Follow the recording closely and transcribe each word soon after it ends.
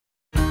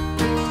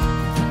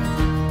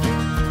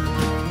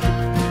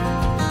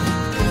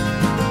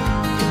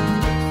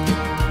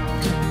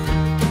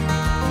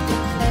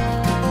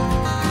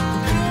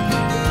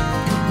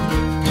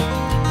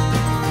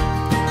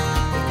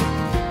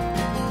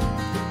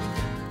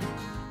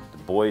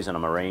buoys on a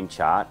marine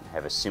chart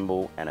have a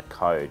symbol and a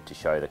code to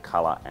show the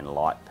colour and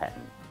light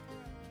pattern.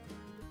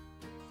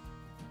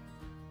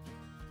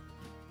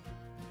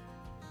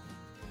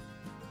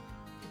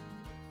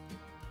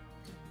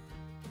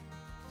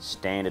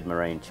 Standard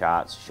marine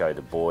charts show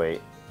the buoy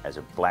as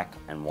a black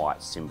and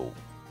white symbol.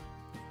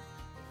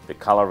 The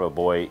colour of a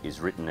buoy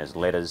is written as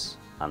letters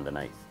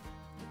underneath.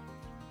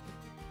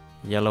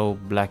 Yellow,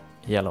 black,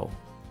 yellow.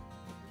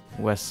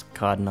 West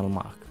cardinal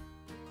mark.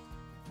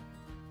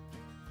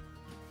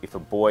 If a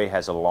buoy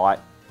has a light,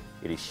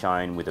 it is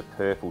shown with a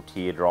purple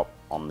teardrop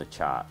on the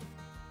chart.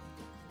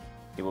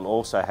 It will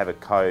also have a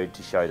code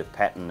to show the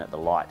pattern that the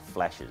light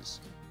flashes.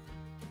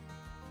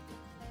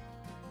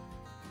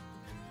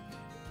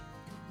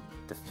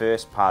 The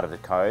first part of the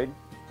code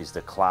is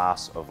the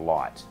class of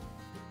light.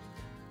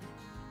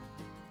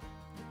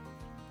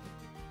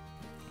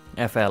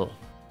 FL.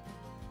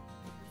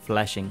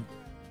 Flashing.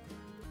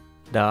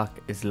 Dark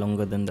is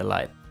longer than the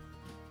light.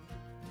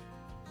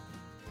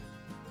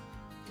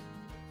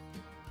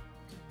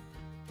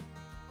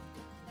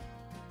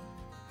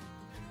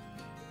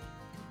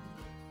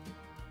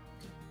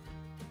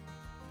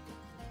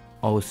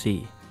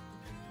 OC.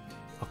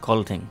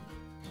 Occulting.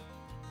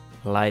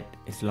 Light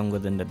is longer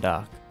than the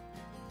dark.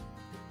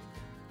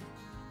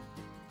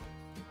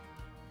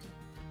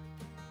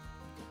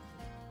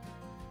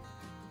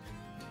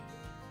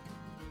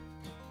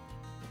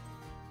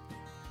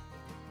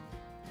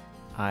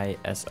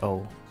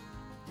 ISO.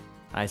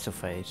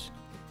 Isophase.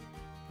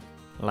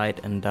 Light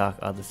and dark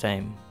are the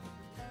same.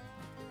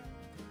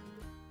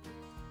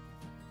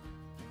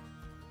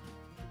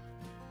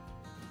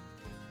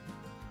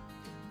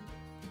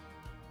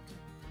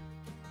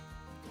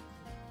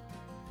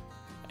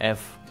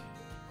 F.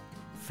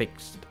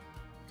 Fixed.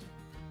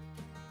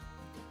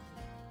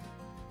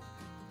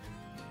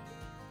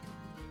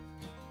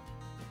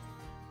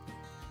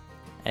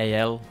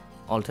 AL.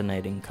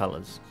 Alternating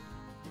colors.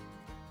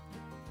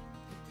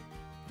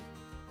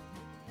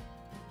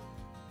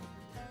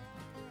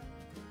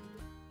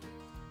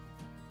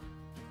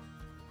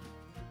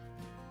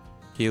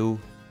 Q.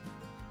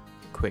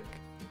 Quick.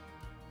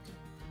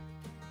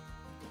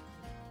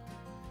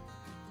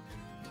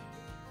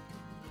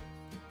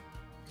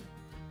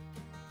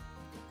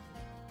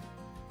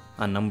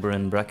 A number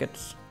in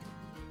brackets.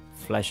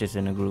 Flashes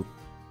in a group.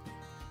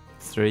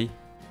 3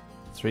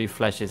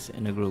 flashes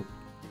in a group.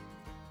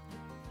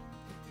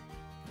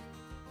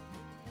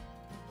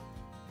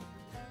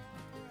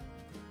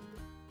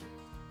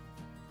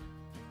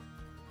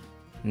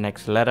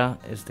 Next letter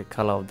is the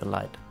color of the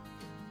light.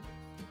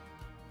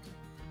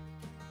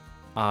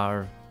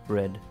 R.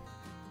 Red.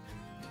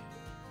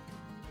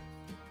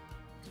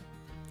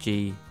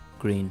 G.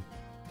 Green.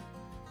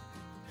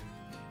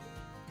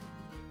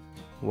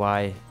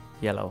 Y.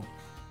 Yellow.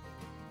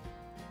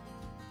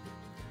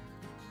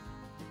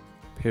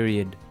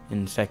 Period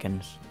in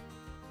seconds.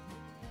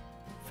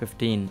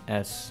 15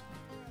 S.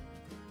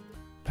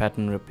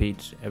 Pattern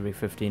repeats every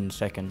 15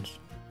 seconds.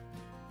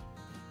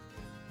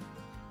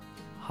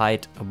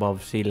 Height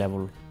above sea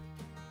level.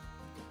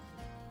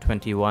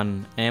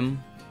 21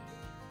 m.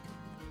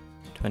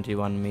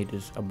 21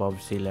 meters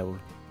above sea level.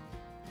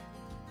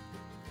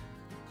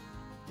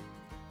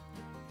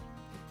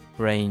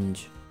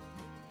 Range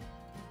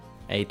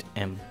 8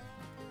 m.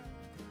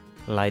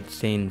 Light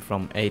seen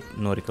from 8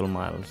 nautical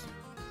miles.